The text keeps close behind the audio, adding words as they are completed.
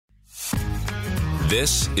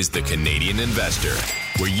This is The Canadian Investor,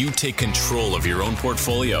 where you take control of your own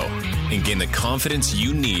portfolio and gain the confidence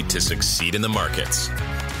you need to succeed in the markets.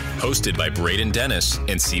 Hosted by Braden Dennis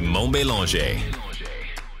and Simon Bélanger.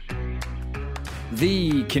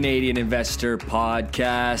 The Canadian Investor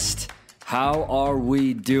Podcast. How are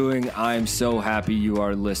we doing? I'm so happy you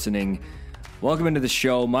are listening. Welcome into the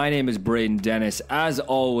show. My name is Braden Dennis, as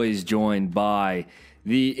always joined by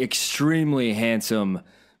the extremely handsome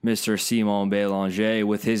Mr. Simon Bélanger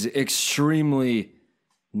with his extremely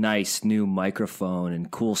nice new microphone and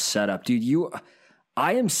cool setup. Dude,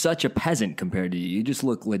 I am such a peasant compared to you. You just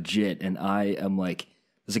look legit, and I am like,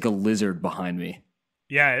 there's like a lizard behind me.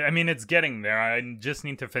 Yeah, I mean, it's getting there. I just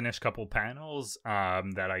need to finish a couple panels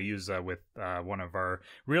that I use with one of our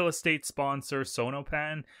real estate sponsors,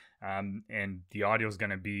 Sonopan. And the audio is going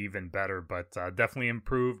to be even better, but definitely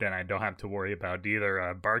improved, and I don't have to worry about either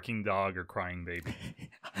a barking dog or crying baby.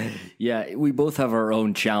 Yeah, we both have our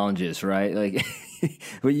own challenges, right? Like,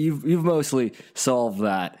 but you've mostly solved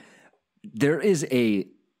that. There is a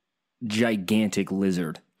gigantic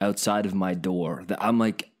lizard outside of my door that I'm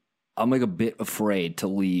like a bit afraid to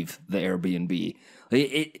leave the Airbnb.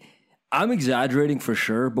 I'm exaggerating for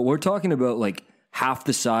sure, but we're talking about like half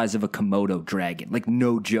the size of a Komodo dragon. Like,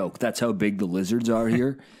 no joke. That's how big the lizards are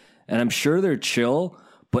here. And I'm sure they're chill,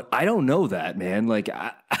 but I don't know that, man. Like,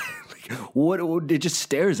 what? It just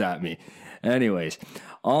stares at me. Anyways,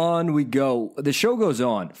 on we go. The show goes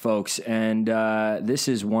on, folks, and this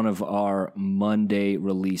is one of our Monday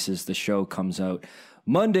releases. The show comes out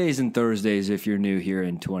Mondays and Thursdays if you're new here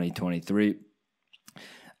in 2023.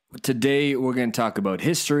 Today, we're going to talk about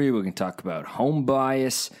history. We're going to talk about home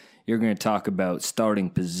bias. You're going to talk about starting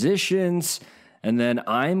positions, and then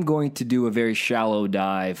I'm going to do a very shallow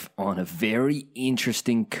dive on a very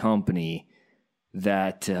interesting company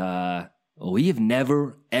that we have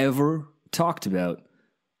never, ever talked about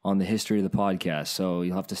on the history of the podcast, so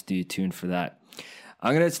you'll have to stay tuned for that.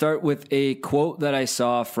 I'm going to start with a quote that I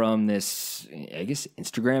saw from this, I guess,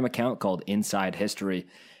 Instagram account called Inside History,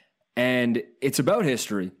 and it's about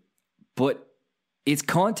history, but it's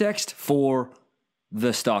context for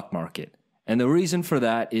the stock market. And the reason for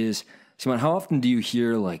that is, Simon, how often do you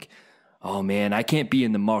hear like, oh man, I can't be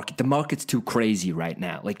in the market. The market's too crazy right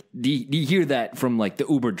now. Like, do you hear that from like the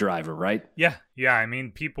Uber driver, right? Yeah. I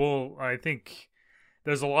mean, I think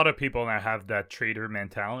there's a lot of people that have that trader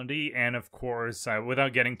mentality. And of course,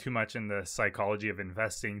 without getting too much in the psychology of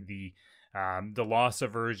investing, the loss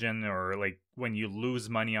aversion, or like when you lose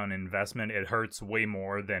money on investment, it hurts way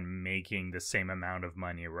more than making the same amount of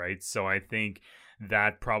money, right? So I think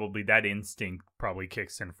that instinct probably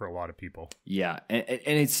kicks in for a lot of people. Yeah, and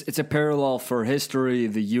it's a parallel for history,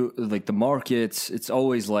 the markets. It's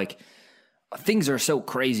always like things are so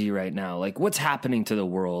crazy right now. Like, what's happening to the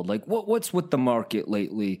world? Like, what's with the market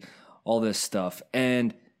lately? All this stuff.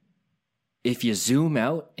 And if you zoom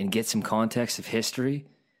out and get some context of history,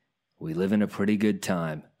 we live in a pretty good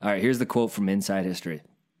time. All right, here's the quote from Inside History.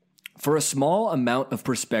 For a small amount of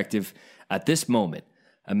perspective at this moment,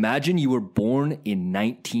 imagine you were born in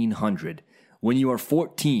 1900. When you are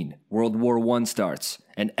 14, World War I starts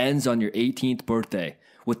and ends on your 18th birthday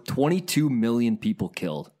with 22 million people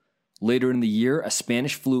killed. Later in the year, a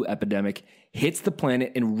Spanish flu epidemic hits the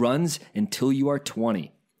planet and runs until you are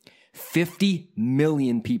 20. 50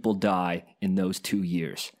 million people die in those 2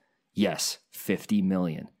 years. Yes, 50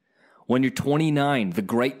 million. When you're 29, the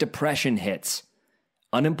Great Depression hits.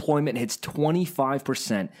 Unemployment hits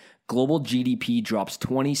 25%. Global GDP drops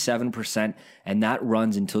 27%, and that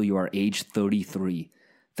runs until you are age 33.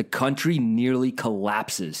 The country nearly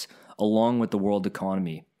collapses along with the world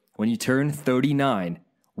economy. When you turn 39,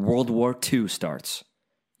 World War II starts.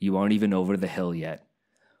 You aren't even over the hill yet.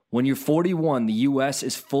 When you're 41, the U.S.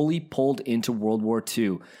 is fully pulled into World War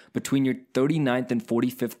II. Between your 39th and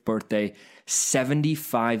 45th birthday,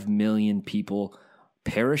 75 million people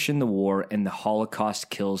perish in the war, and the Holocaust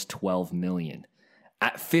kills 12 million.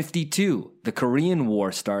 At 52, the Korean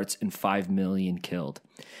War starts and 5 million killed.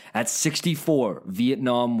 At 64,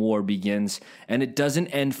 Vietnam War begins, and it doesn't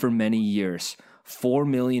end for many years. 4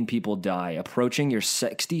 million people die. Approaching your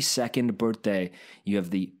 62nd birthday, you have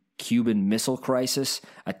the Cuban Missile Crisis,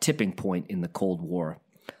 a tipping point in the Cold War.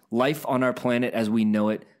 Life on our planet as we know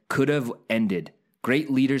it could have ended.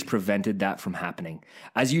 Great leaders prevented that from happening.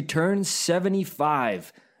 As you turn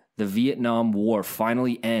 75, the Vietnam War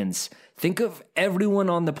finally ends. Think of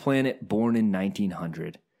everyone on the planet born in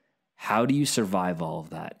 1900. How do you survive all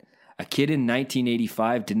of that? A kid in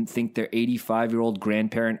 1985 didn't think their 85-year-old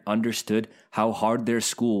grandparent understood how hard their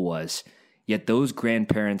school was. Yet those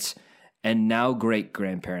grandparents and now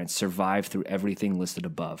great-grandparents survived through everything listed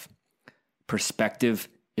above. perspective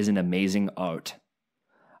is an amazing art.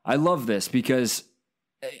 I love this because,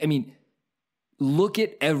 I mean, look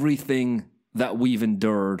at everything that we've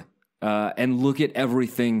endured, and look at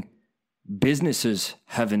everything businesses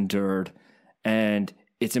have endured. And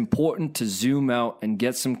it's important to zoom out and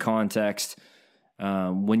get some context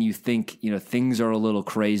when you think, things are a little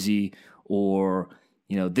crazy, or,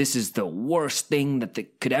 this is the worst thing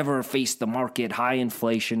that could ever face the market: high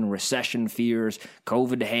inflation, recession fears,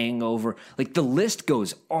 COVID hangover. Like, the list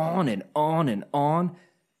goes on and on and on.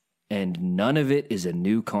 And none of it is a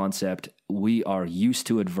new concept. We are used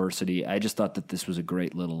to adversity. I just thought that this was a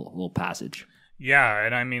great little passage. Yeah,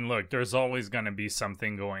 and I mean, look, there's always going to be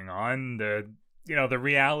something going on. The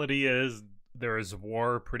reality is there is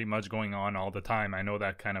war pretty much going on all the time. I know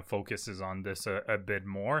that kind of focuses on this a bit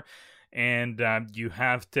more. And you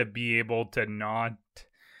have to be able to not,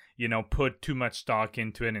 put too much stock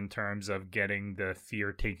into it in terms of getting the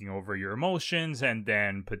fear taking over your emotions and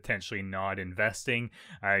then potentially not investing.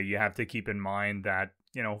 You have to keep in mind that,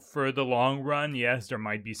 for the long run, yes, there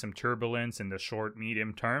might be some turbulence in the short,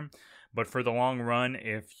 medium term. But for the long run,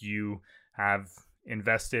 if you have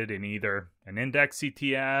invested in either an index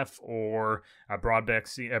ETF or a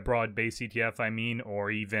broad-based ETF,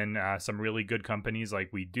 or even some really good companies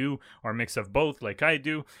like we do, or a mix of both like I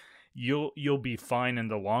do, you'll be fine in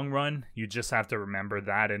the long run. You just have to remember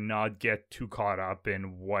that and not get too caught up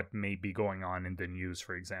in what may be going on in the news,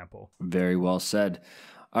 for example. Very well said.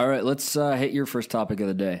 All right, let's hit your first topic of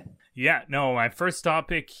the day. Yeah, no, my first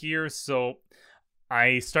topic here. So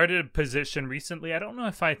I started a position recently. I don't know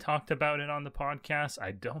if I talked about it on the podcast.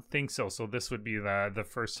 I don't think so. So this would be the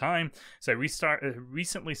first time. So I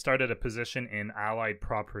recently started a position in Allied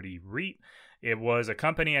Property REIT. It was a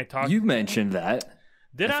company I talked. You mentioned that.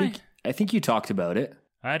 Did I? I think you talked about it.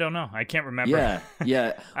 I don't know. I can't remember.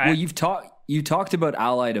 Yeah. Well, you talked about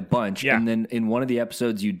Allied a bunch, and then in one of the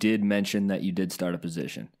episodes you did mention that you did start a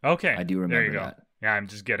position. Okay. I do remember that. Yeah, I'm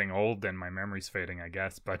just getting old and my memory's fading, I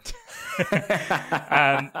guess. But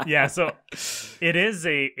so it is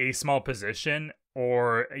a small position,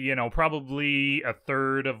 or, probably a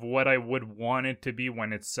third of what I would want it to be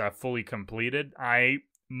when it's fully completed. I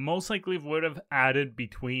most likely would have added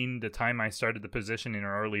between the time I started the position in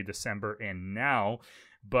early December and now.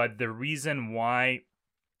 But the reason why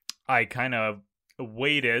I kind of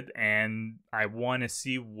waited and I want to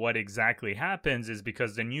see what exactly happens is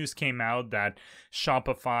because the news came out that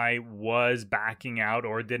Shopify was backing out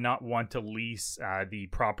or did not want to lease the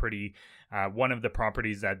property, one of the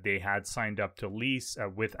properties that they had signed up to lease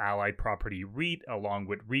with Allied Property REIT along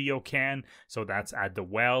with RioCan. So that's at the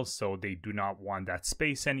Well. So they do not want that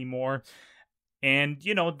space anymore. And,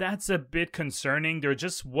 that's a bit concerning. There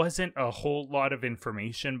just wasn't a whole lot of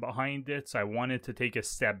information behind it. So I wanted to take a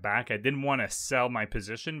step back. I didn't want to sell my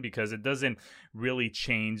position because it doesn't really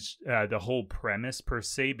change the whole premise per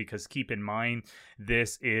se. Because keep in mind,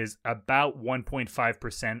 this is about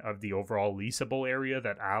 1.5% of the overall leasable area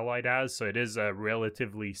that Allied has. So it is a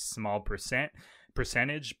relatively small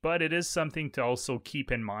percentage, but it is something to also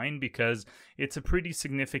keep in mind because it's a pretty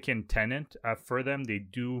significant tenant for them. They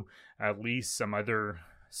do lease some other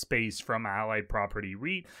space from Allied Property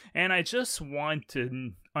REIT, and I just want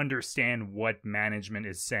to understand what management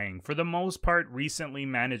is saying. For the most part, recently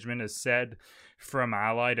management has said from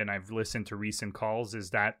Allied, and I've listened to recent calls, is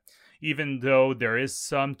that even though there is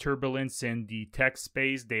some turbulence in the tech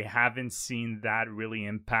space, they haven't seen that really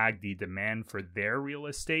impact the demand for their real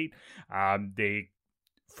estate. From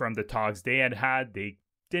the talks they had, they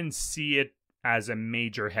didn't see it as a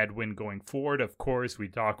major headwind going forward. Of course, we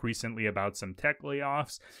talked recently about some tech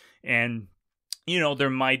layoffs, and there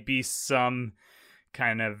might be some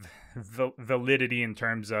kind of validity in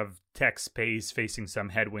terms of tech space facing some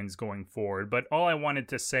headwinds going forward. But all I wanted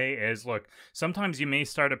to say is, look, sometimes you may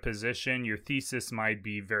start a position, your thesis might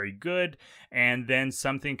be very good, and then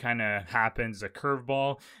something kind of happens, a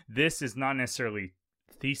curveball. This is not necessarily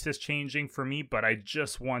thesis changing for me, but I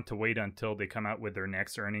just want to wait until they come out with their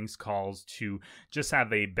next earnings calls to just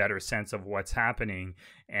have a better sense of what's happening.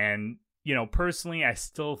 And, personally, I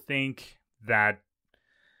still think that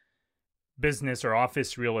business or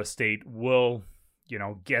office real estate will,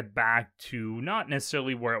 get back to not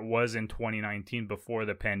necessarily where it was in 2019 before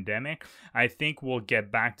the pandemic. I think we'll get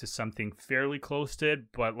back to something fairly close to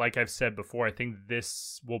it. But like I've said before, I think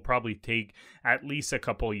this will probably take at least a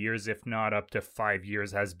couple of years, if not up to 5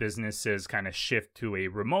 years, as businesses kind of shift to a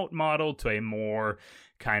remote model, to a more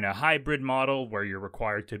kind of hybrid model where you're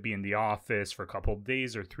required to be in the office for a couple of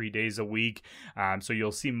days or 3 days a week. So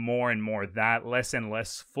you'll see more and more of that, less and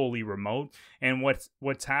less fully remote. And what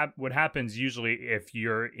happens usually, if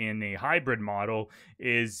you're in a hybrid model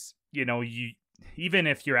is, even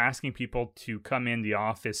if you're asking people to come in the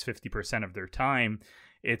office 50% of their time,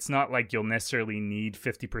 it's not like you'll necessarily need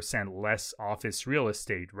 50% less office real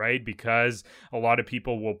estate, right? Because a lot of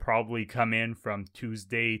people will probably come in from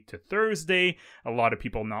Tuesday to Thursday, a lot of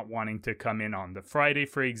people not wanting to come in on the Friday,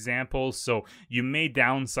 for example. So you may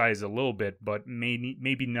downsize a little bit, but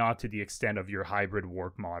maybe not to the extent of your hybrid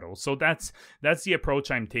work model. So that's the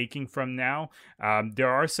approach I'm taking from now.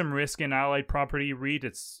 There are some risk in Allied Property REIT.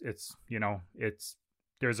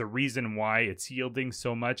 There's a reason why it's yielding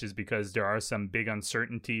so much is because there are some big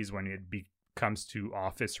uncertainties when it comes to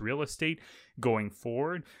office real estate going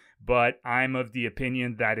forward. But I'm of the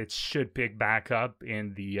opinion that it should pick back up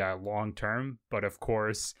in the long term. But of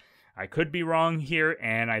course, I could be wrong here.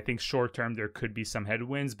 And I think short term, there could be some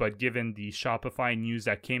headwinds. But given the Shopify news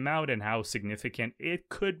that came out and how significant it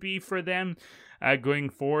could be for them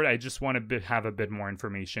going forward, I just want to have a bit more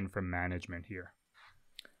information from management here.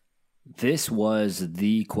 This was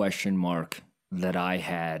the question mark that I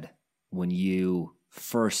had when you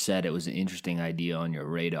first said it was an interesting idea on your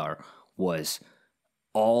radar, was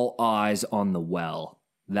all eyes on the Well,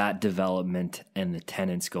 that development and the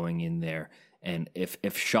tenants going in there. And if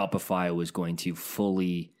Shopify was going to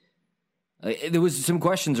fully, there was some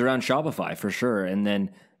questions around Shopify for sure. And then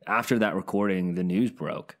after that recording, the news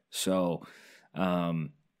broke. So, I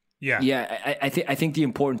think the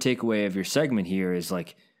important takeaway of your segment here is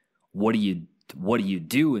like, what do you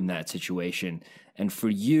do in that situation? And for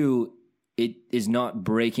you, it is not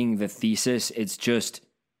breaking the thesis. It's just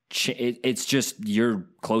you're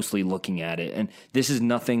closely looking at it. And this is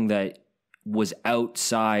nothing that was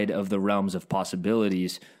outside of the realms of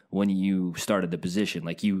possibilities when you started the position.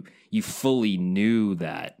 Like you fully knew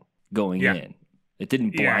that going in. It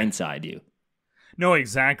didn't blindside you. No,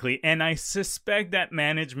 exactly. And I suspect that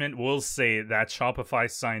management will say that Shopify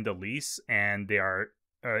signed a lease and they are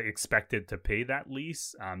expected to pay that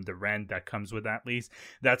lease, the rent that comes with that lease.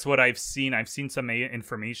 That's what I've seen. I've seen some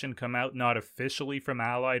information come out, not officially from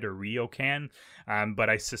Allied or RioCan,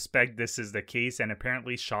 but I suspect this is the case. And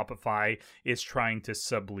apparently Shopify is trying to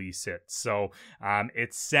sublease it. So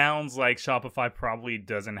it sounds like Shopify probably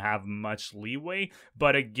doesn't have much leeway.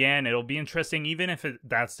 But again, it'll be interesting. Even if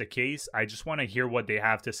that's the case, I just want to hear what they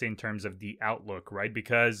have to say in terms of the outlook, right?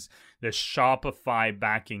 Because the Shopify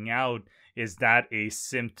backing out, is that a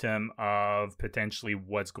symptom of potentially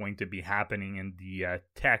what's going to be happening in the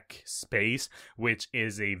tech space, which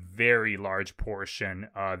is a very large portion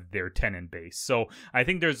of their tenant base? So I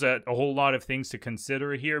think there's a whole lot of things to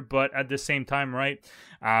consider here, but at the same time, right,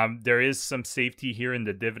 there is some safety here in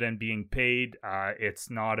the dividend being paid. It's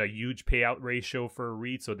not a huge payout ratio for a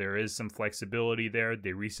REIT, so there is some flexibility there.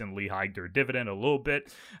 They recently hiked their dividend a little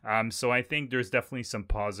bit. So I think there's definitely some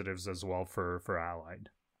positives as well for Allied.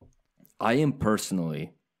 I am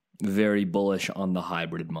personally very bullish on the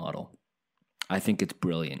hybrid model. I think it's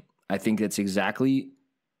brilliant. I think that's exactly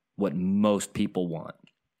what most people want.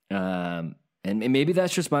 And maybe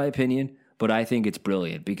that's just my opinion, but I think it's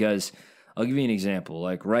brilliant because I'll give you an example.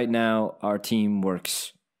 Like right now, our team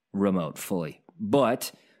works remote fully,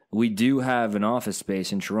 but we do have an office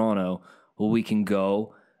space in Toronto where we can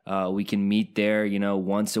go. We can meet there,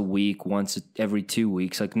 once a week, once every 2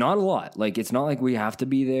 weeks. Like, not a lot. Like, it's not like we have to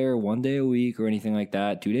be there 1 day a week or anything like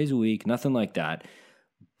that, 2 days a week, nothing like that.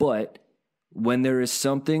 But when there is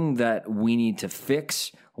something that we need to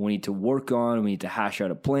fix, we need to work on, we need to hash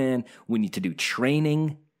out a plan, we need to do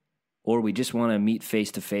training, or we just want to meet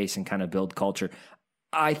face to face and kind of build culture,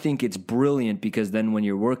 I think it's brilliant because then when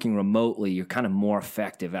you're working remotely, you're kind of more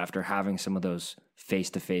effective after having some of those face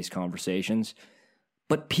to face conversations.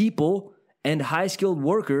 But people and high-skilled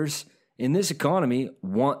workers in this economy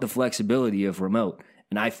want the flexibility of remote,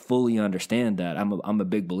 and I fully understand that. I'm a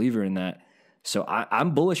big believer in that. So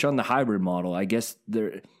I'm bullish on the hybrid model. I guess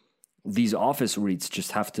these office REITs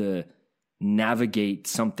just have to navigate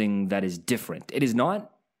something that is different. It is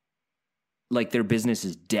not like their business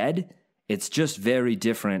is dead. It's just very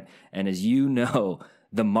different. And as you know,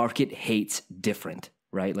 the market hates different,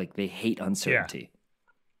 right? Like they hate uncertainty.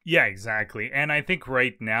 Yeah, exactly. And I think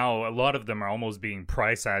right now, a lot of them are almost being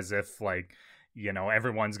priced as if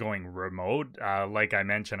everyone's going remote. Like I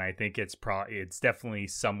mentioned, I think it's definitely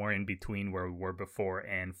somewhere in between where we were before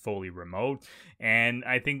and fully remote. And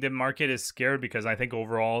I think the market is scared because I think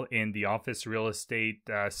overall in the office real estate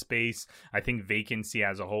space, I think vacancy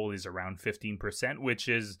as a whole is around 15%, which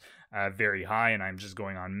is very high, and I'm just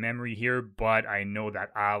going on memory here, but I know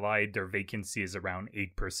that Allied, their vacancy is around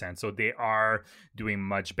 8%. So they are doing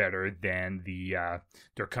much better than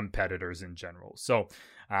their competitors in general. So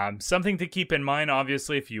something to keep in mind,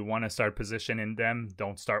 obviously, if you want to start positioning them,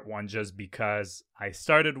 don't start one just because I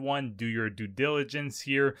started one. Do your due diligence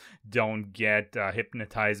here. Don't get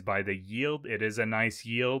hypnotized by the yield. It is a nice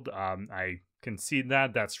yield. I concede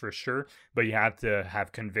that's for sure, but you have to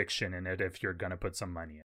have conviction in it if you're going to put some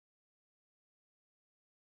money in.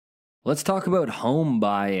 Let's talk about home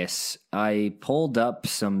bias. I pulled up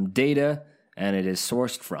some data, and it is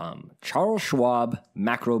sourced from Charles Schwab,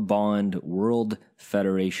 Macro Bond, World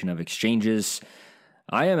Federation of Exchanges,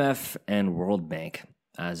 IMF, and World Bank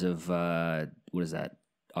as of,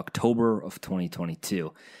 October of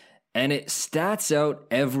 2022. And it stats out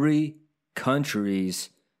every country's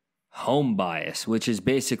home bias, which is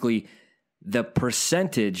basically the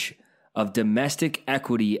percentage of domestic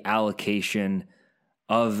equity allocation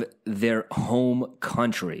of their home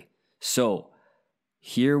country. So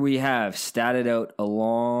here we have statted out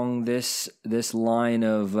along this line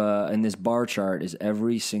of in this bar chart is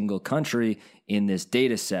every single country in this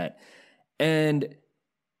data set. And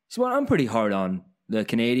so I'm pretty hard on the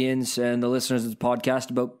Canadians and the listeners of the podcast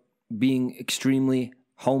about being extremely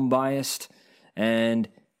home biased. And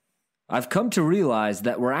I've come to realize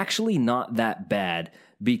that we're actually not that bad,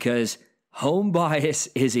 because home bias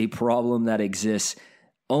is a problem that exists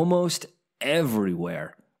almost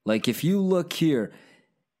everywhere. Like if you look here,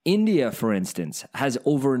 India, for instance, has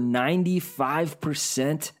over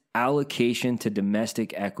 95% allocation to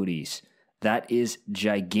domestic equities. That is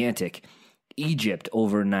gigantic. Egypt,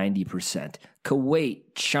 over 90%. Kuwait,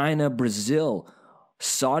 China, Brazil,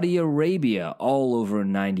 Saudi Arabia, all over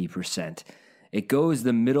 90%. It goes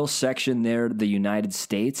the middle section there, the United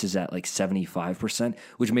States is at like 75%,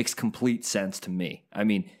 which makes complete sense to me. I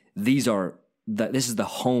mean, this is the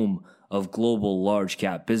home of global large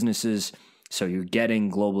cap businesses. So you're getting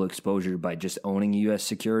global exposure by just owning U.S.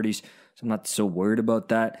 securities. So I'm not so worried about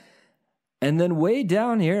that. And then way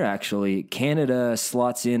down here, actually, Canada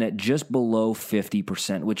slots in at just below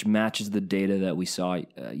 50%, which matches the data that we saw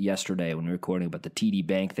yesterday when we were recording about the TD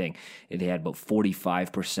Bank thing. They had about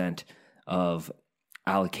 45% of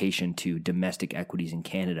allocation to domestic equities in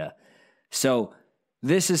Canada. So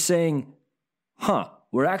this is saying,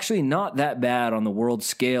 we're actually not that bad on the world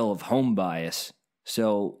scale of home bias.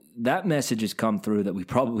 So that message has come through that we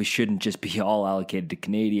probably shouldn't just be all allocated to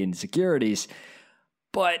Canadian securities,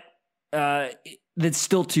 but that's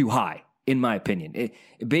still too high, in my opinion.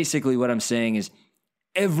 Basically, what I'm saying is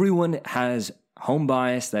everyone has home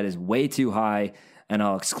bias that is way too high, and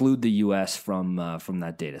I'll exclude the U.S. from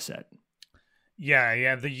that data set.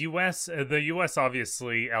 Yeah. The U.S.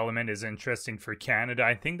 obviously element is interesting for Canada.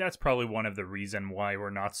 I think that's probably one of the reason why we're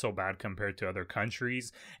not so bad compared to other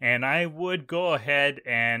countries. And I would go ahead,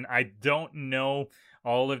 and I don't know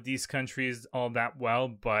all of these countries all that well,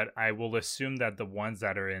 but I will assume that the ones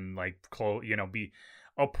that are in be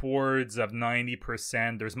upwards of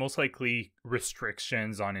 90%, there's most likely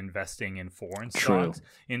restrictions on investing in foreign stocks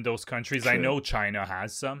in those countries. True. I know China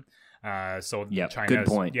has some. So China's, good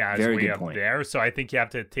point. Yeah, very way good up point there. So I think you have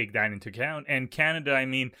to take that into account. And Canada, I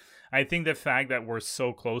mean, I think the fact that we're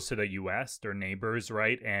so close to the U.S., they're neighbors,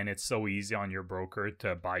 right? And it's so easy on your broker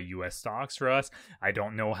to buy U.S. stocks for us. I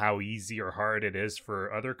don't know how easy or hard it is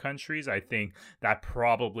for other countries. I think that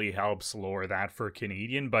probably helps lower that for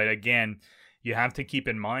Canadian. But again, you have to keep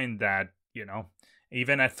in mind that,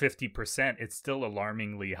 even at 50%, it's still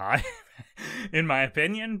alarmingly high, in my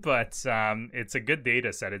opinion. But it's a good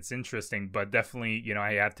data set. It's interesting. But definitely,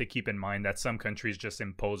 I have to keep in mind that some countries just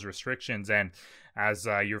impose restrictions. And as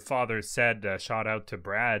your father said, shout out to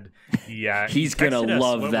Brad. He's going to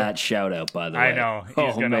love that shout out, by the way. I know.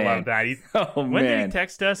 He's going to love that. When did he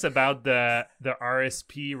text us about the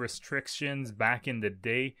RSP restrictions back in the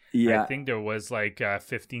day? Yeah. I think there was like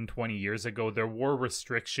 15, 20 years ago. There were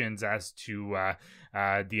restrictions as to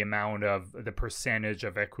the amount of the percentage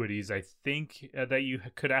of equities, I think, that you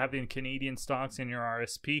could have in Canadian stocks in your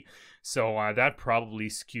RSP. So that probably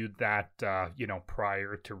skewed that,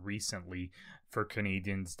 prior to recently. For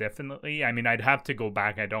Canadians, definitely. I mean, I'd have to go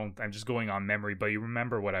back. I'm just going on memory, but you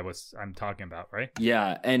remember what I'm talking about, right?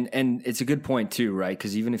 Yeah, and it's a good point too, right?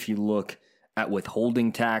 Because even if you look at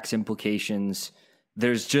withholding tax implications,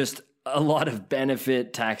 there's just a lot of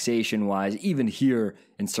benefit taxation wise, even here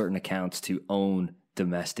in certain accounts, to own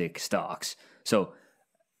domestic stocks. So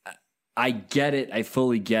I get it. I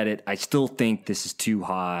fully get it. I still think this is too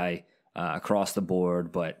high across the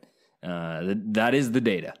board, but that is the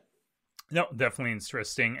data. No, definitely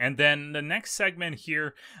interesting. And then the next segment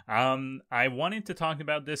here, I wanted to talk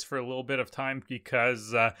about this for a little bit of time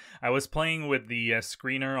because I was playing with the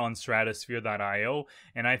screener on Stratosphere.io,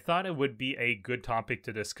 and I thought it would be a good topic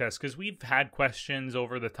to discuss because we've had questions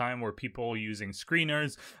over the time where people using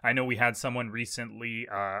screeners. I know we had someone recently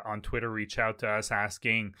on Twitter reach out to us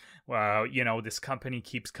asking, this company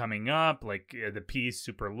keeps coming up, like the P is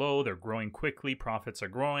super low, they're growing quickly, profits are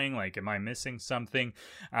growing, like am I missing something?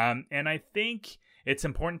 And I think it's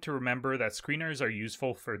important to remember that screeners are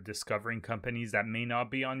useful for discovering companies that may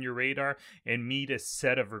not be on your radar and meet a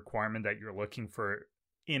set of requirements that you're looking for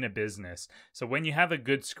in a business. So when you have a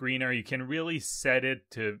good screener, you can really set it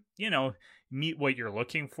to, meet what you're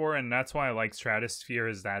looking for. And that's why I like Stratosphere,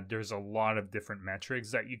 is that there's a lot of different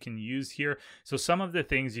metrics that you can use here. So some of the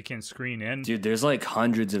things you can screen in. Dude, there's like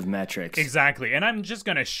hundreds of metrics. Exactly. And I'm just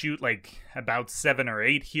going to shoot like about 7 or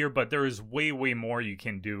 8 here, but there is way, way more you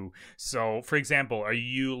can do. So for example, are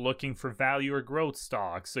you looking for value or growth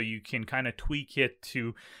stocks? So you can kind of tweak it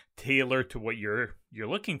to tailor to what you're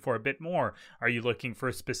looking for a bit more. Are you looking for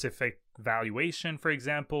a specific valuation, for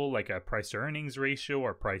example, like a price to earnings ratio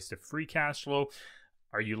or price to free cash flow?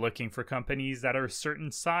 Are you looking for companies that are a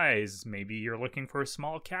certain size? Maybe you're looking for a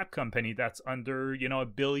small cap company that's under,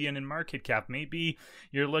 $1 billion in market cap. Maybe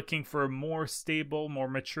you're looking for a more stable, more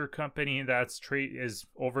mature company that's is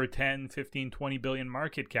over 10, 15, 20 billion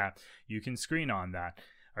market cap. You can screen on that.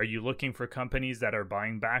 Are you looking for companies that are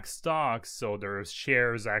buying back stocks so their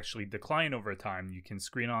shares actually decline over time? You can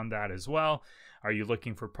screen on that as well. Are you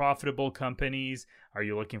looking for profitable companies? Are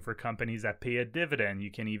you looking for companies that pay a dividend?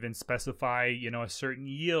 You can even specify, a certain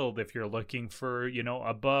yield if you're looking for,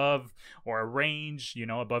 above, or a range,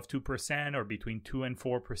 above 2% or between 2 and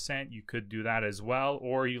 4%. You could do that as well.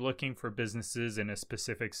 Or are you looking for businesses in a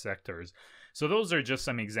specific sectors? So those are just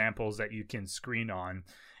some examples that you can screen on.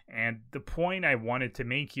 And the point I wanted to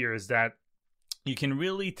make here is that you can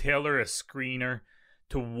really tailor a screener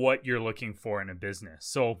to what you're looking for in a business.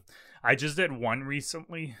 So I just did one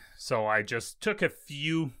recently. So I just took a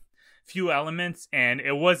few elements, and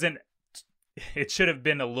it should have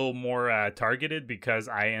been a little more targeted because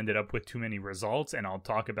I ended up with too many results, and I'll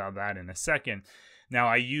talk about that in a second. Now,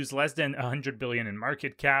 I use less than 100 billion in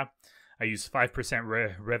market cap. I use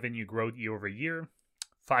 5% revenue growth year over year,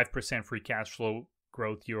 5% free cash flow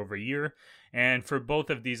growth year over year. And for both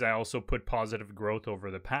of these, I also put positive growth over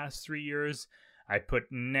the past 3 years. I put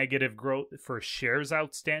negative growth for shares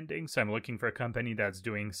outstanding. So I'm looking for a company that's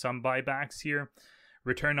doing some buybacks here.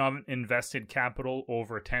 Return on invested capital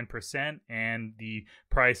over 10%, and the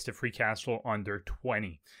price to free cash flow under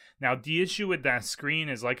 20. Now, the issue with that screen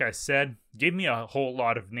is, like I said, gave me a whole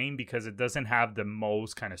lot of name because it doesn't have the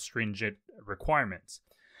most kind of stringent requirements.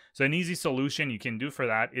 So an easy solution you can do for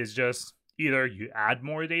that is just either you add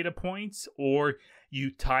more data points or you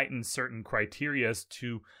tighten certain criteria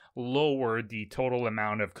to lower the total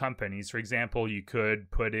amount of companies. For example, you could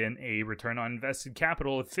put in a return on invested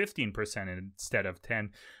capital of 15% instead of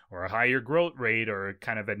 10, or a higher growth rate, or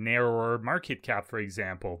kind of a narrower market cap, for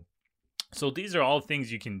example. So these are all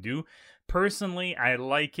things you can do. Personally, I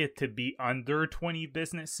like it to be under 20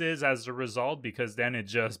 businesses as a result, because then it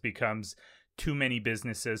just becomes too many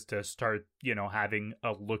businesses to start, having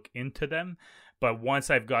a look into them. But once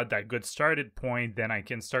I've got that good started point, then I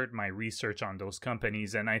can start my research on those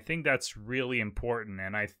companies. And I think that's really important.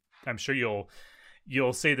 And I'm sure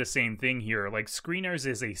you'll say the same thing here. Like, screeners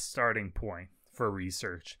is a starting point for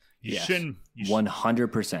research. You shouldn't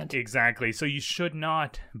 100%. Exactly. So you should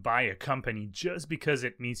not buy a company just because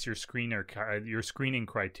it meets your screening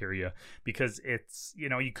criteria, because it's,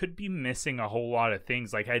 you could be missing a whole lot of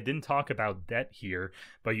things. Like, I didn't talk about debt here,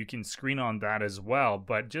 but you can screen on that as well.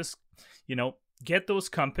 But just, get those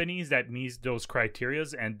companies that meet those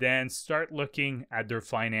criterias, and then start looking at their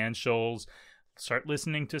financials, start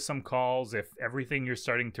listening to some calls if everything you're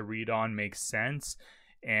starting to read on makes sense.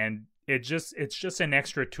 And it's just an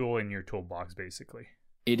extra tool in your toolbox, basically.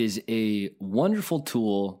 It is a wonderful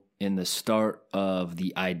tool in the start of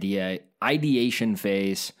the ideation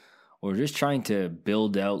phase, or just trying to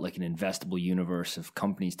build out like an investable universe of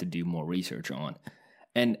companies to do more research on.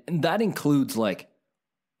 And that includes like,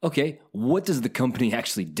 okay, what does the company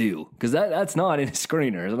actually do? Because that's not in a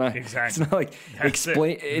screener. Exactly. It's not like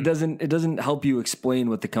explain. It doesn't help you explain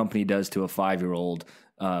what the company does to a 5-year-old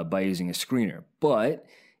by using a screener, but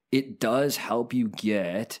it does help you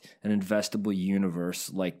get an investable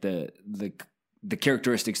universe, like the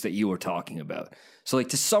characteristics that you were talking about. So, like,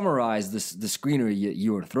 to summarize the screener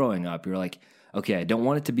you were throwing up, you're like, okay, I don't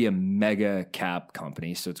want it to be a mega cap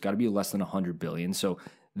company, so it's got to be less than 100 billion. So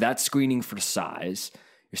that's screening for size.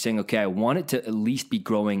 You're saying, okay, I want it to at least be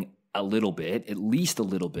growing a little bit, at least a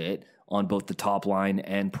little bit, on both the top line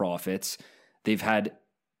and profits. They've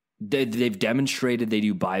demonstrated they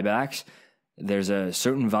do buybacks. There's a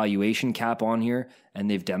certain valuation cap on here, and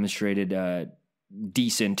they've demonstrated a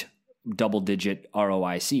decent double-digit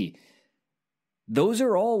ROIC. Those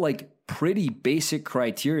are all like pretty basic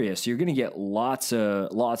criteria, so you're going to get lots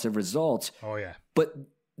of results. Oh yeah, but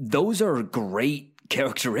those are great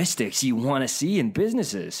characteristics you want to see in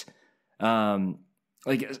businesses.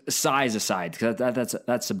 Like size aside, because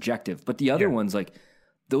that's subjective. But the other ones, like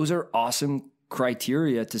those are awesome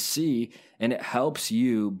criteria to see, and it helps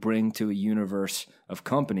you bring to a universe of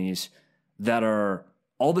companies that are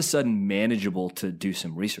all of a sudden manageable to do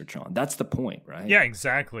some research on. That's the point, right? Yeah,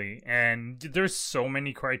 exactly. And there's so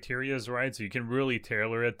many criterias, right? So you can really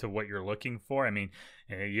tailor it to what you're looking for. I mean,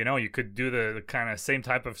 you could do the kind of same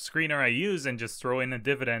type of screener I use and just throw in a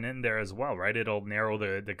dividend in there as well, right? It'll narrow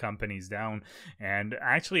the companies down. And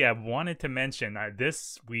actually, I wanted to mention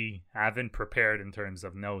this we haven't prepared in terms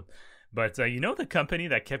of note, but the company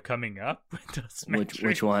that kept coming up with this metric?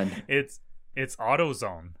 Which one? It's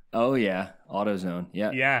AutoZone. Oh, yeah. AutoZone.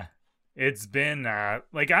 Yeah. Yeah. It's been,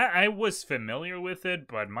 I was familiar with it,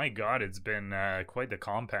 but my God, it's been quite the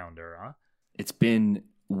compounder, huh? It's been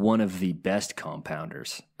one of the best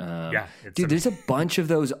compounders. Yeah. Dude, there's a bunch of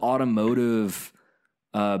those automotive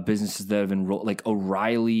businesses that have enrolled, like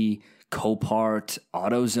O'Reilly, Copart,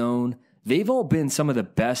 AutoZone. They've all been some of the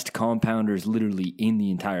best compounders literally in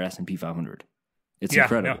the entire S&P 500. It's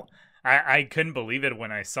incredible. No. I couldn't believe it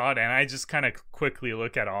when I saw it, and I just kind of quickly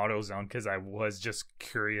look at AutoZone because I was just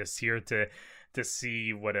curious here to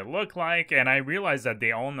see what it looked like, and I realized that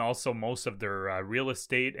they own also most of their real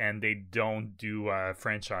estate, and they don't do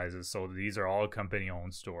franchises, so these are all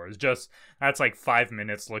company-owned stores. That's like 5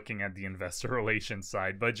 minutes looking at the investor relations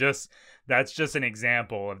side, but that's just an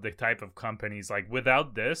example of the type of companies. Like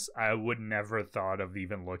without this, I would never thought of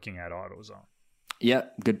even looking at AutoZone. Yeah,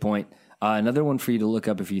 good point. Another one for you to look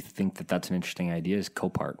up if you think that that's an interesting idea is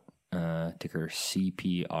Copart, ticker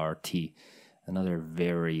CPRT. Another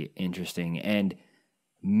very interesting and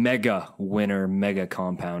mega winner, mega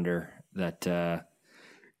compounder that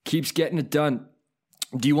keeps getting it done.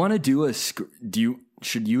 Do you want to do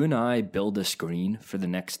should you and I build a screen for the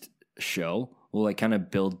next show? We'll like kind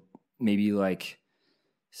of build maybe like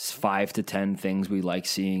 5 to 10 things we like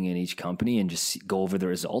seeing in each company and just go over the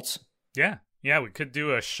results. Yeah, we could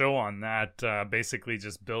do a show on that. Basically,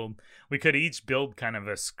 we could each build kind of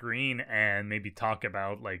a screen and maybe talk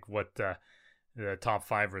about like what the top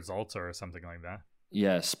 5 results are or something like that.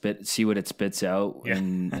 Yeah, see what it spits out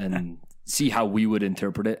and see how we would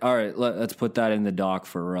interpret it. All right, let's put that in the doc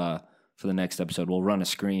for the next episode. We'll run a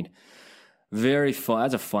screen. Very fun.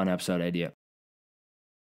 That's a fun episode idea.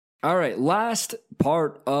 All right, last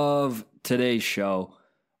part of today's show.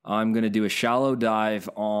 I'm going to do a shallow dive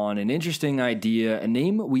on an interesting idea, a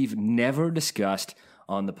name we've never discussed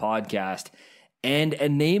on the podcast, and a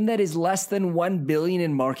name that is less than $1 billion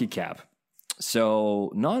in market cap.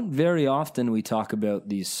 So not very often we talk about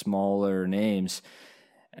these smaller names.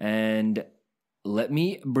 And let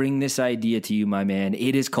me bring this idea to you, my man.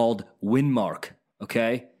 It is called Winmark,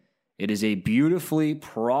 okay? It is a beautifully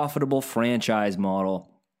profitable franchise model,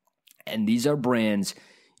 and these are brands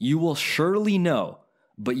you will surely know,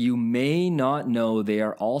 but you may not know they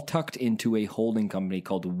are all tucked into a holding company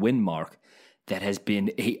called Winmark that has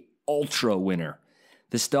been a ultra winner.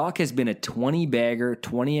 The stock has been a 20-bagger,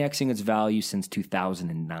 20xing its value since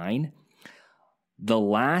 2009. The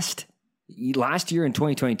last year in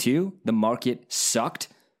 2022, the market sucked.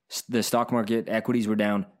 The stock market equities were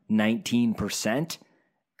down 19%,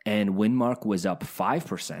 and Winmark was up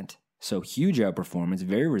 5%. So huge outperformance,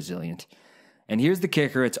 very resilient. And here's the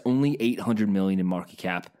kicker, it's only $800 million in market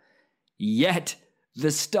cap. Yet,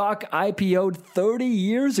 the stock IPO'd 30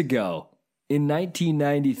 years ago in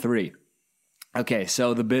 1993. Okay,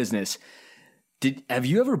 so the business. Have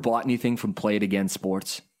you ever bought anything from Play It Again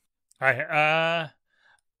Sports? Not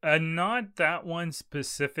that one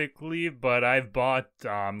specifically, but I've bought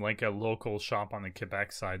like a local shop on the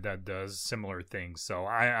Quebec side that does similar things. So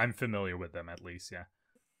I'm familiar with them at least, yeah.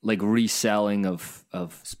 Like reselling of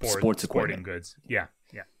sports sporting equipment. goods. Yeah.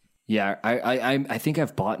 Yeah, I think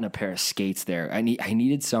I've bought a pair of skates there. I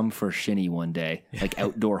needed some for Shinny one day, like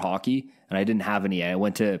outdoor hockey, and I didn't have any. I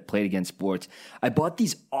went to Play It Again Sports. I bought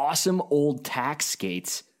these awesome old tax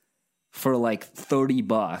skates for like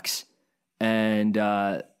 $30, and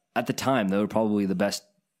at the time they were probably the best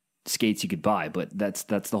skates you could buy. But that's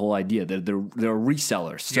the whole idea. They're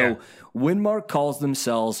resellers. So Winmark calls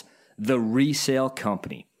themselves the resale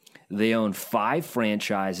company. They own 5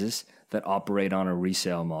 franchises that operate on a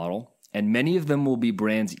resale model. And many of them will be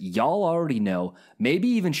brands y'all already know, maybe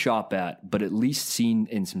even shop at, but at least seen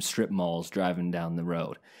in some strip malls driving down the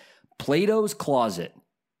road. Plato's Closet.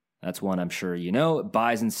 That's one I'm sure you know. It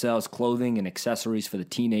buys and sells clothing and accessories for the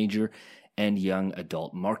teenager and young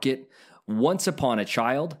adult market. Once Upon a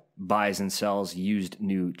Child buys and sells used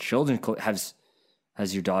new children's clothes.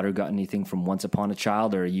 Has your daughter got anything from Once Upon a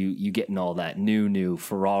Child, or are you getting all that new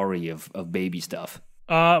Ferrari of baby stuff?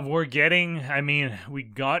 We're getting, we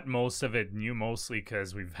got most of it new, mostly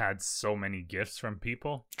because we've had so many gifts from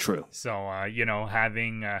people. True. So,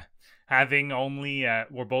 having only,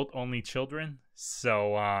 we're both only children.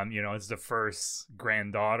 So, it's the first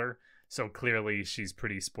granddaughter. So clearly she's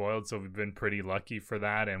pretty spoiled. So we've been pretty lucky for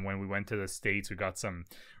that. And when we went to the States, we got some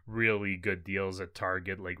really good deals at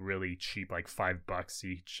Target, like really cheap, like $5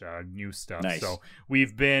 each, new stuff. Nice. So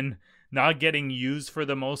we've been not getting used for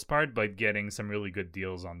the most part, but getting some really good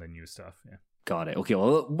deals on the new stuff. Yeah. Got it. Okay,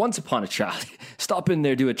 well, Once Upon a Child, stop in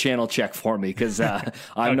there, do a channel check for me, because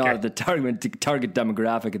I'm not at the target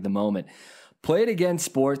demographic at the moment. Play It Again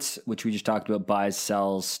Sports, which we just talked about, buys,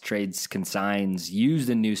 sells, trades, consigns, used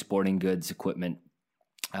and new sporting goods, equipment,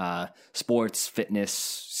 sports, fitness,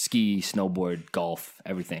 ski, snowboard, golf,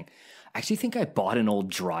 everything. I actually think I bought an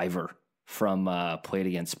old driver from Play It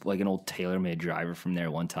Again, like an old TaylorMade driver from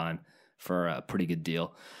there one time for a pretty good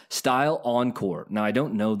deal. Style Encore. Now, I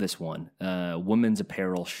don't know this one. Women's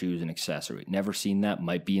apparel, shoes, and accessory. Never seen that.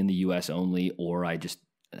 Might be in the U.S. only, or I just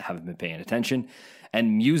haven't been paying attention.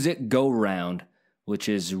 And Music Go Round, which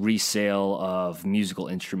is resale of musical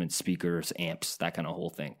instruments, speakers, amps, that kind of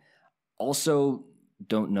whole thing. Also,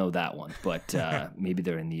 don't know that one, but maybe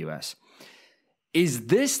they're in the U.S. Is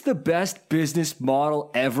this the best business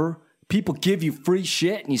model ever? People give you free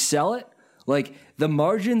shit and you sell it? Like, the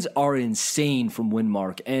margins are insane from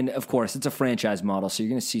Winmark. And, of course, it's a franchise model, so you're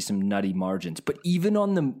going to see some nutty margins. But even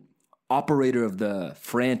on the operator of the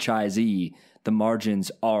franchisee, the margins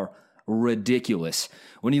are ridiculous.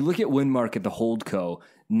 When you look at Winmark at the Holdco,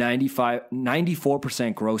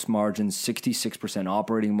 94% gross margins, 66%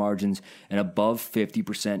 operating margins, and above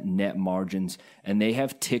 50% net margins. And they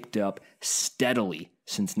have ticked up steadily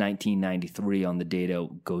since 1993 on the data.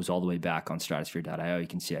 Goes all the way back on stratosphere.io. You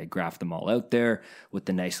can see I graphed them all out there with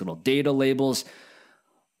the nice little data labels.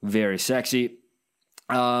 Very sexy.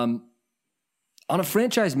 On a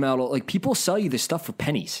franchise model, like, people sell you this stuff for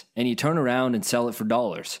pennies and you turn around and sell it for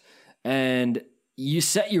dollars. And you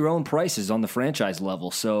set your own prices on the franchise level,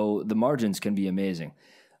 so the margins can be amazing.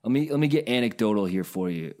 Let me get anecdotal here for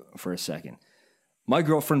you for a second. My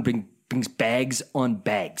girlfriend brings bags on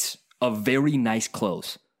bags of very nice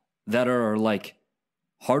clothes that are, like,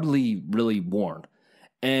 hardly really worn.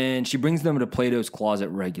 And she brings them to Plato's Closet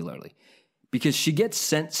regularly because she gets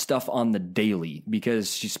sent stuff on the daily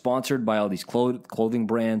because she's sponsored by all these clothing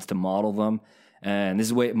brands to model them. And this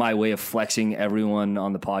is my way of flexing everyone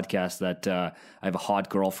on the podcast that I have a hot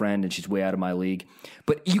girlfriend and she's way out of my league.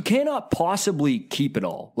 But you cannot possibly keep it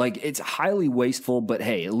all. Like, it's highly wasteful, but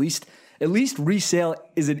hey, at least resale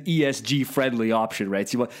is an ESG friendly option, right?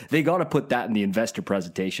 So they got to put that in the investor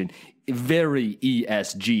presentation. Very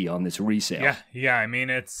ESG on this resale. Yeah. I mean,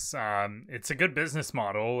 it's a good business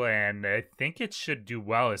model, and I think it should do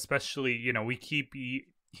well. Especially, we keep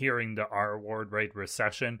hearing the R word, right?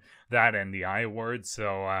 Recession, that and the I word.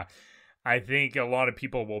 So I think a lot of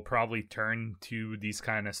people will probably turn to these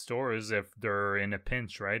kind of stores if they're in a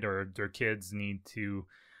pinch, right? Or their kids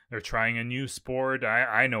they're trying a new sport.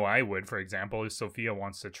 I know I would, for example, if Sophia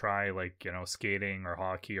wants to try, like, skating or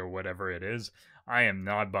hockey or whatever it is. I am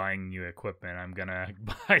not buying new equipment. I'm going to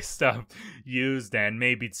buy stuff used, and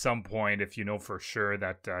maybe at some point, if you know for sure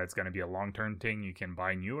that it's going to be a long-term thing, you can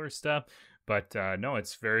buy newer stuff. But no, I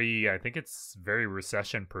think it's very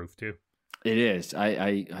recession-proof too. It is.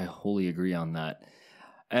 I wholly agree on that.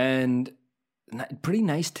 And pretty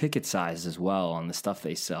nice ticket size as well on the stuff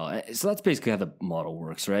they sell. So that's basically how the model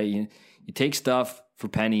works, right? You take stuff for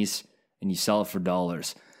pennies and you sell it for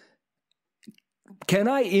dollars. Can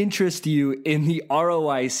I interest you in the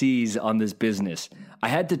ROICs on this business? I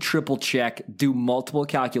had to triple check, do multiple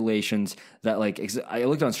calculations that, like, I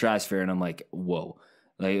looked on Stratosphere and I'm like, whoa,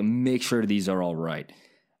 like, make sure these are all right.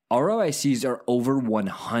 ROICs are over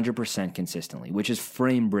 100% consistently, which is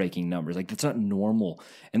frame-breaking numbers. Like, that's not normal.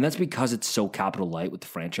 And that's because it's so capital light with the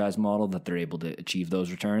franchise model that they're able to achieve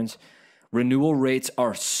those returns. Renewal rates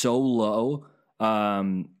are so low.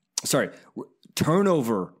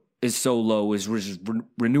 Turnover is so low,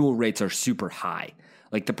 renewal rates are super high.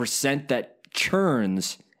 Like, the percent that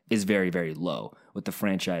churns is very, very low with the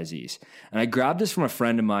franchisees. And I grabbed this from a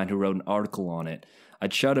friend of mine who wrote an article on it.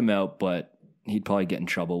 I'd shut him out, but he'd probably get in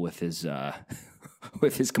trouble with his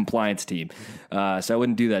with his compliance team. So I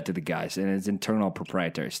wouldn't do that to the guys, and it's internal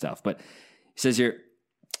proprietary stuff. But he says here,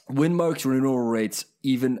 Winmark's renewal rates,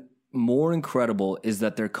 even more incredible is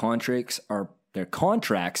that their contracts are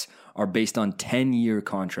based on 10-year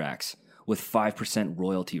contracts with 5%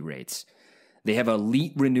 royalty rates. They have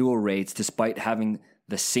elite renewal rates despite having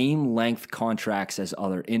the same length contracts as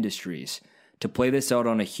other industries. To play this out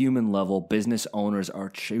on a human level, business owners are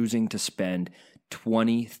choosing to spend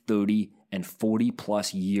 20, 30, and 40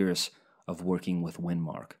 plus years of working with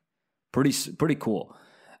Winmark. Pretty cool.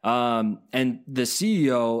 And the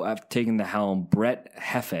CEO, after taking the helm, Brett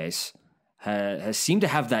Hefes, has seemed to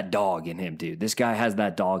have that dog in him, dude. This guy has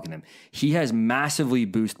that dog in him. He has massively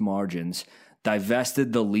boosted margins,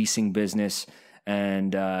 divested the leasing business,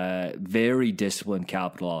 and very disciplined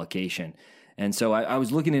capital allocation. And so I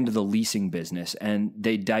was looking into the leasing business, and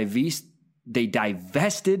they divested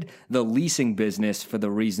the leasing business for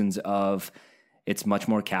the reasons of it's much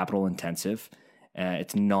more capital intensive,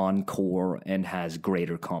 it's non-core, and has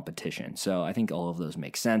greater competition. So I think all of those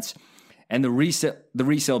make sense. And the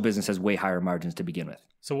resale business has way higher margins to begin with.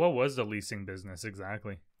 So what was the leasing business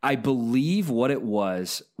exactly? I believe what it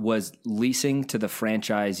was leasing to the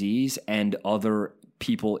franchisees and other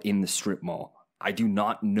people in the strip mall. I do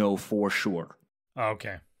not know for sure.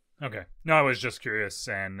 Okay. No, I was just curious.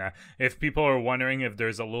 And if people are wondering if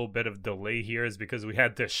there's a little bit of delay here, is because we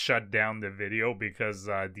had to shut down the video because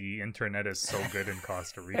the internet is so good in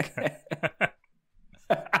Costa Rica.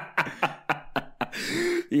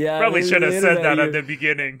 Yeah, probably should have said that at the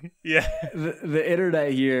beginning. Yeah. The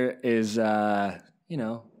internet here is, they're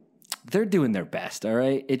doing their best. All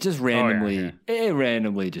right. It just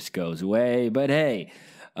randomly just goes away. But hey,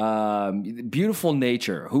 beautiful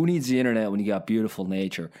nature. Who needs the internet when you got beautiful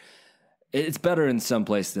nature? It's better in some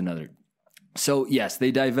place than other. So yes,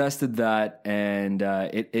 they divested that, and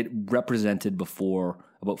it represented before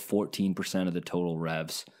about 14% of the total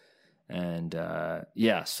revs. And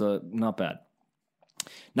so not bad.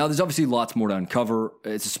 Now, there's obviously lots more to uncover.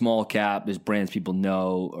 It's a small cap. There's brands people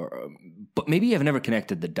know, but maybe you have never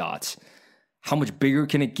connected the dots. How much bigger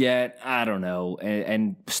can it get? I don't know.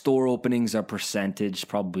 And store openings are percentage,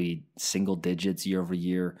 probably single digits year over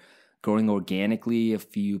year, growing organically a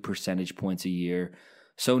few percentage points a year.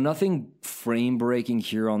 So nothing frame breaking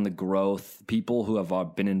here on the growth. People who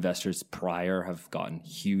have been investors prior have gotten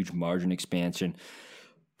huge margin expansion.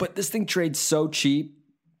 But this thing trades so cheap.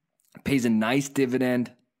 Pays a nice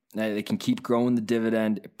dividend. They can keep growing the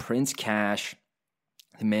dividend. It prints cash.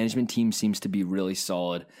 The management team seems to be really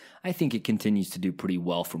solid. I think it continues to do pretty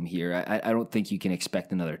well from here. I don't think you can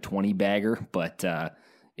expect another 20 bagger, but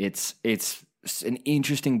it's an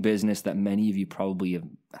interesting business that many of you probably have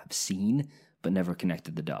seen, but never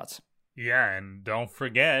connected the dots. Yeah, and don't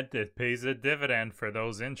forget, it pays a dividend for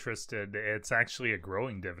those interested. It's actually a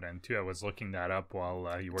growing dividend, too. I was looking that up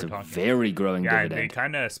while you were talking. It's a very growing dividend. Yeah, they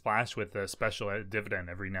kind of splash with a special dividend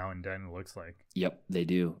every now and then, it looks like. Yep, they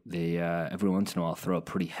do. They every once in a while throw a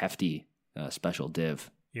pretty hefty special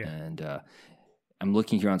div. Yeah. And I'm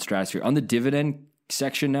looking here on Stratosphere. On the dividend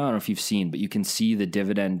section now, I don't know if you've seen, but you can see the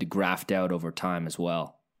dividend graphed out over time as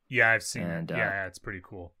well. Yeah, I've seen it. Yeah, it's pretty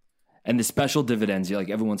cool. And the special dividends, like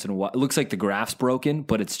every once in a while, it looks like the graph's broken,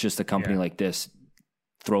 but it's just a company like this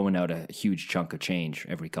throwing out a huge chunk of change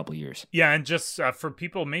every couple of years. Yeah, and just for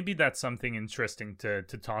people, maybe that's something interesting to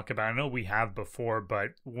talk about. I know we have before,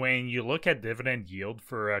 but when you look at dividend yield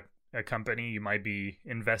for a company you might be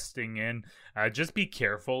investing in, just be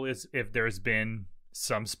careful if there's been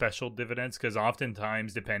some special dividends, because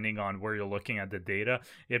oftentimes, depending on where you're looking at the data,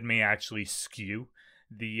 it may actually skew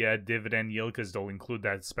the dividend yield, because they'll include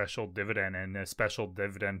that special dividend, and a special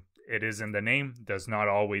dividend, it is in the name, does not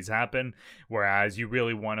always happen. Whereas you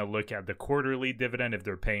really want to look at the quarterly dividend. If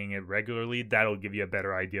they're paying it regularly, that'll give you a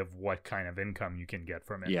better idea of what kind of income you can get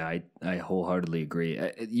from it. Yeah, I wholeheartedly agree.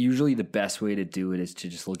 Usually the best way to do it is to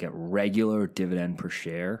just look at regular dividend per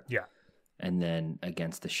share. Yeah. And then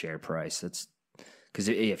against the share price. That's because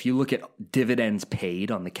if you look at dividends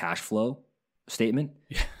paid on the cash flow statement,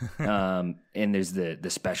 and there's the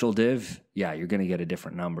special div, you're going to get a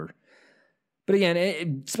different number. But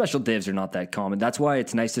again, special divs are not that common. That's why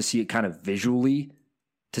it's nice to see it kind of visually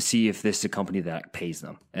to see if this is a company that pays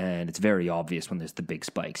them. And it's very obvious when there's the big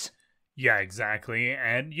spikes. Yeah, exactly.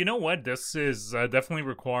 And you know what? This is definitely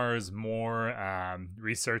requires more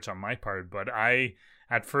research on my part. But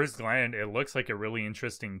at first glance, it looks like a really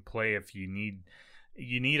interesting play if you need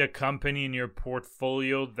a company in your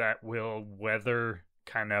portfolio that will weather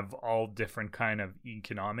kind of all different kind of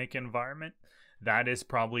economic environment. that is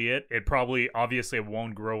probably it. Obviously it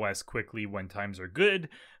won't grow as quickly when times are good,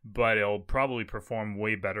 but it'll probably perform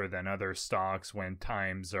way better than other stocks when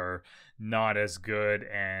times are not as good,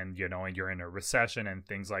 and and you're in a recession and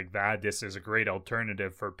things like that. This is a great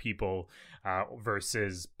alternative for people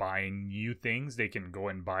versus buying new things. They can go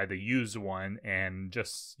and buy the used one and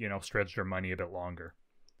just stretch their money a bit longer.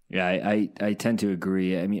 Yeah, I tend to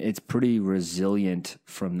agree. I mean, it's pretty resilient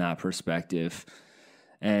from that perspective.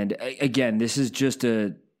 And again, this is just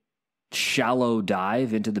a shallow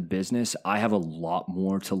dive into the business. I have a lot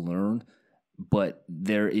more to learn, but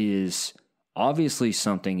there is obviously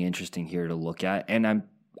something interesting here to look at. And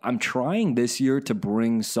I'm trying this year to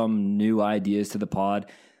bring some new ideas to the pod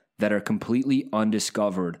that are completely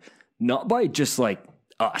undiscovered, not by just like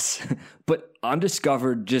us, but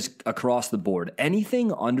undiscovered just across the board.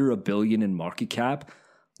 Anything under $1 billion in market cap,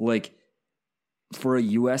 like for a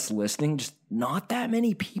US listing, just not that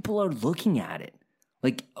many people are looking at it.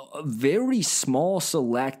 Like a very small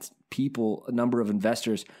select people, a number of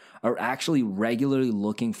investors are actually regularly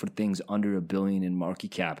looking for things under $1 billion in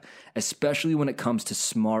market cap, especially when it comes to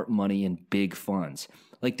smart money and big funds.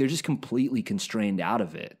 Like they're just completely constrained out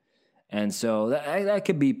of it. And so that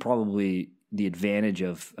could be probably the advantage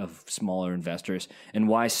of smaller investors, and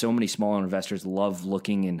why so many smaller investors love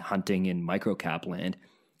looking and hunting in microcap land,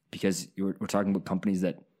 because we're talking about companies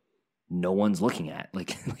that no one's looking at,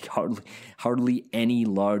 like hardly any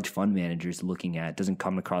large fund managers looking at. It doesn't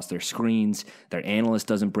come across their screens. Their analyst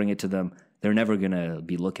doesn't bring it to them. They're never going to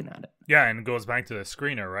be looking at it. Yeah, and it goes back to the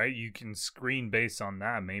screener, right? You can screen based on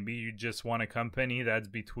that. Maybe you just want a company that's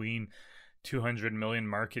between 200 million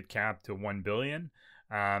market cap to 1 billion.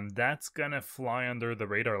 That's going to fly under the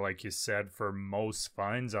radar, like you said, for most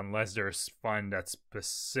funds, unless there's a fund that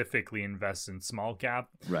specifically invests in small cap.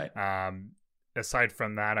 Right. Aside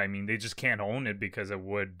from that, I mean, they just can't own it because it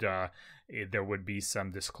would there would be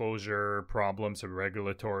some disclosure problems or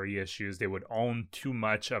regulatory issues. They would own too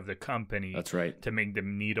much of the company. That's right. To make the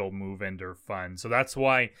needle move in their fund. So that's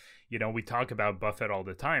why, we talk about Buffett all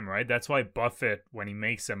the time, right? That's why Buffett, when he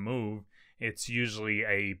makes a move, it's usually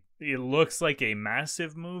it looks like a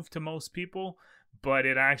massive move to most people, but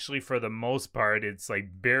it actually, for the most part, it's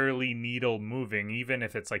like barely needle moving, even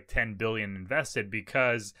if it's like 10 billion invested,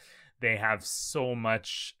 because they have so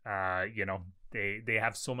much, they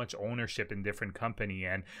have so much ownership in different company.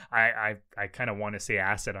 And I kind of want to say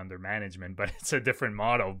asset under management, but it's a different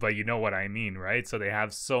model, but you know what I mean, right? So they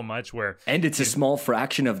have so much and it's a small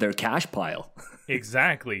fraction of their cash pile.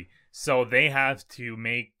 Exactly. So they have to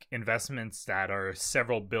make investments that are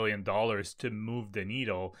several $1 billion to move the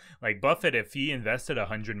needle. Like Buffett, if he invested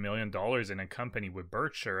 $100 million in a company with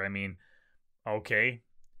Berkshire, I mean, okay,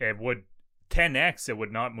 it would 10x, it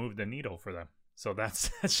would not move the needle for them. So that's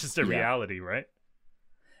just a reality, right?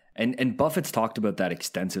 And Buffett's talked about that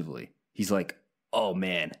extensively. He's like, oh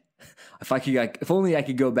man, if only I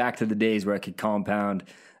could go back to the days where I could compound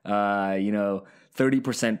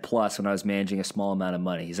 30% plus when I was managing a small amount of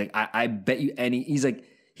money. He's like, I bet you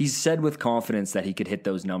he's said with confidence that he could hit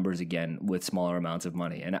those numbers again with smaller amounts of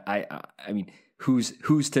money. And I mean,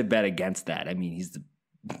 who's to bet against that? I mean,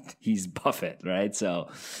 he's Buffett, right? So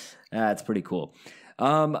that's pretty cool.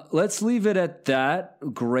 Let's leave it at that.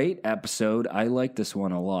 Great episode. I like this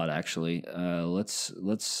one a lot, actually.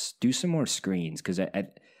 Let's do some more screens, because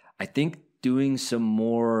I think doing some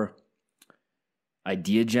more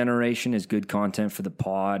idea generation is good content for the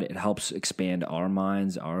pod. It helps expand our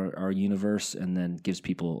minds, our universe, and then gives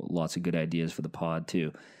people lots of good ideas for the pod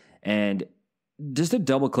too. And just to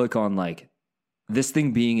double click on like this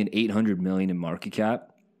thing being an 800 million in market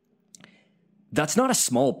cap, that's not a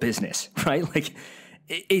small business, right? Like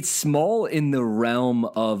it's small in the realm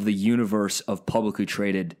of the universe of publicly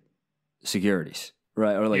traded securities,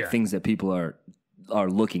 right? Or like things that people are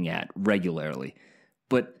looking at regularly.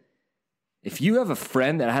 But if you have a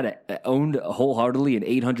friend that owned wholeheartedly an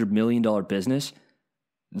 $800 million business,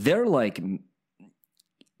 they're like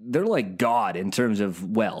God in terms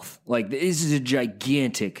of wealth. Like this is a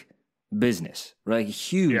gigantic business, right?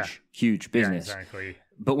 Huge business. Yeah, exactly.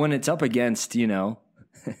 But when it's up against,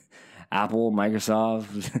 Apple,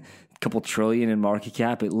 Microsoft, a couple trillion in market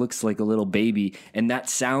cap, it looks like a little baby. And that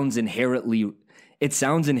sounds inherently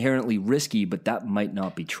risky, but that might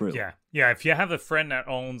not be true. Yeah. If you have a friend that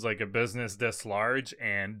owns like a business this large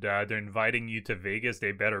and they're inviting you to Vegas,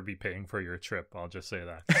 they better be paying for your trip. I'll just say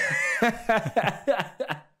that.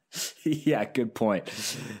 Yeah, good point.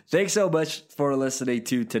 Thanks so much for listening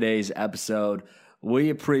to today's episode. We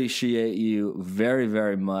appreciate you very,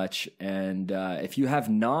 very much. And if you have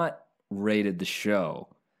not rated the show,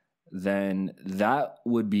 then that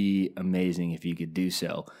would be amazing if you could do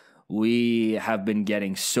so. we have been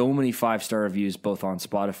getting so many 5-star reviews both on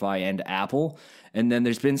Spotify and Apple. And then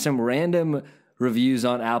there's been some random reviews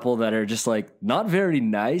on Apple that are just like not very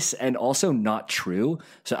nice and also not true.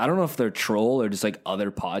 So I don't know if they're troll or just like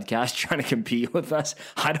other podcasts trying to compete with us.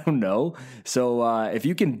 I don't know. So if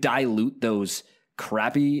you can dilute those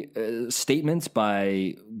crappy statements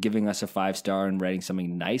by giving us a 5-star and writing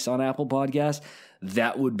something nice on Apple Podcasts,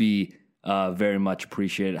 that would be very much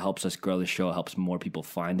appreciated. It helps us grow the show, helps more people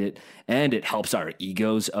find it, and it helps our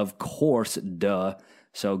egos, of course, duh.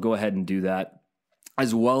 So go ahead and do that,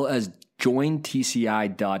 as well as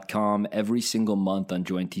jointci.com. Every single month on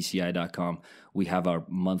jointci.com, we have our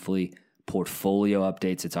monthly portfolio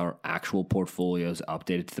updates. It's our actual portfolios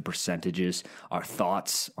updated to the percentages, our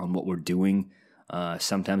thoughts on what we're doing.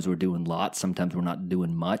 Sometimes we're doing lots, sometimes we're not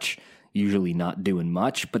doing much, usually not doing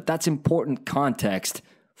much, but that's important context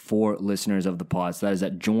for listeners of the pod. So that is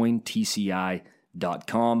at jointci.com.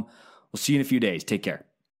 We'll see you in a few days. Take care.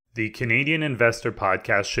 The Canadian Investor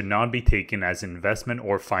Podcast should not be taken as investment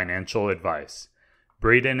or financial advice.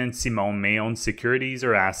 Braden and Simon may own securities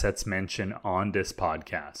or assets mentioned on this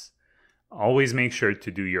podcast. Always make sure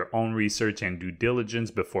to do your own research and due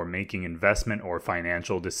diligence before making investment or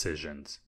financial decisions.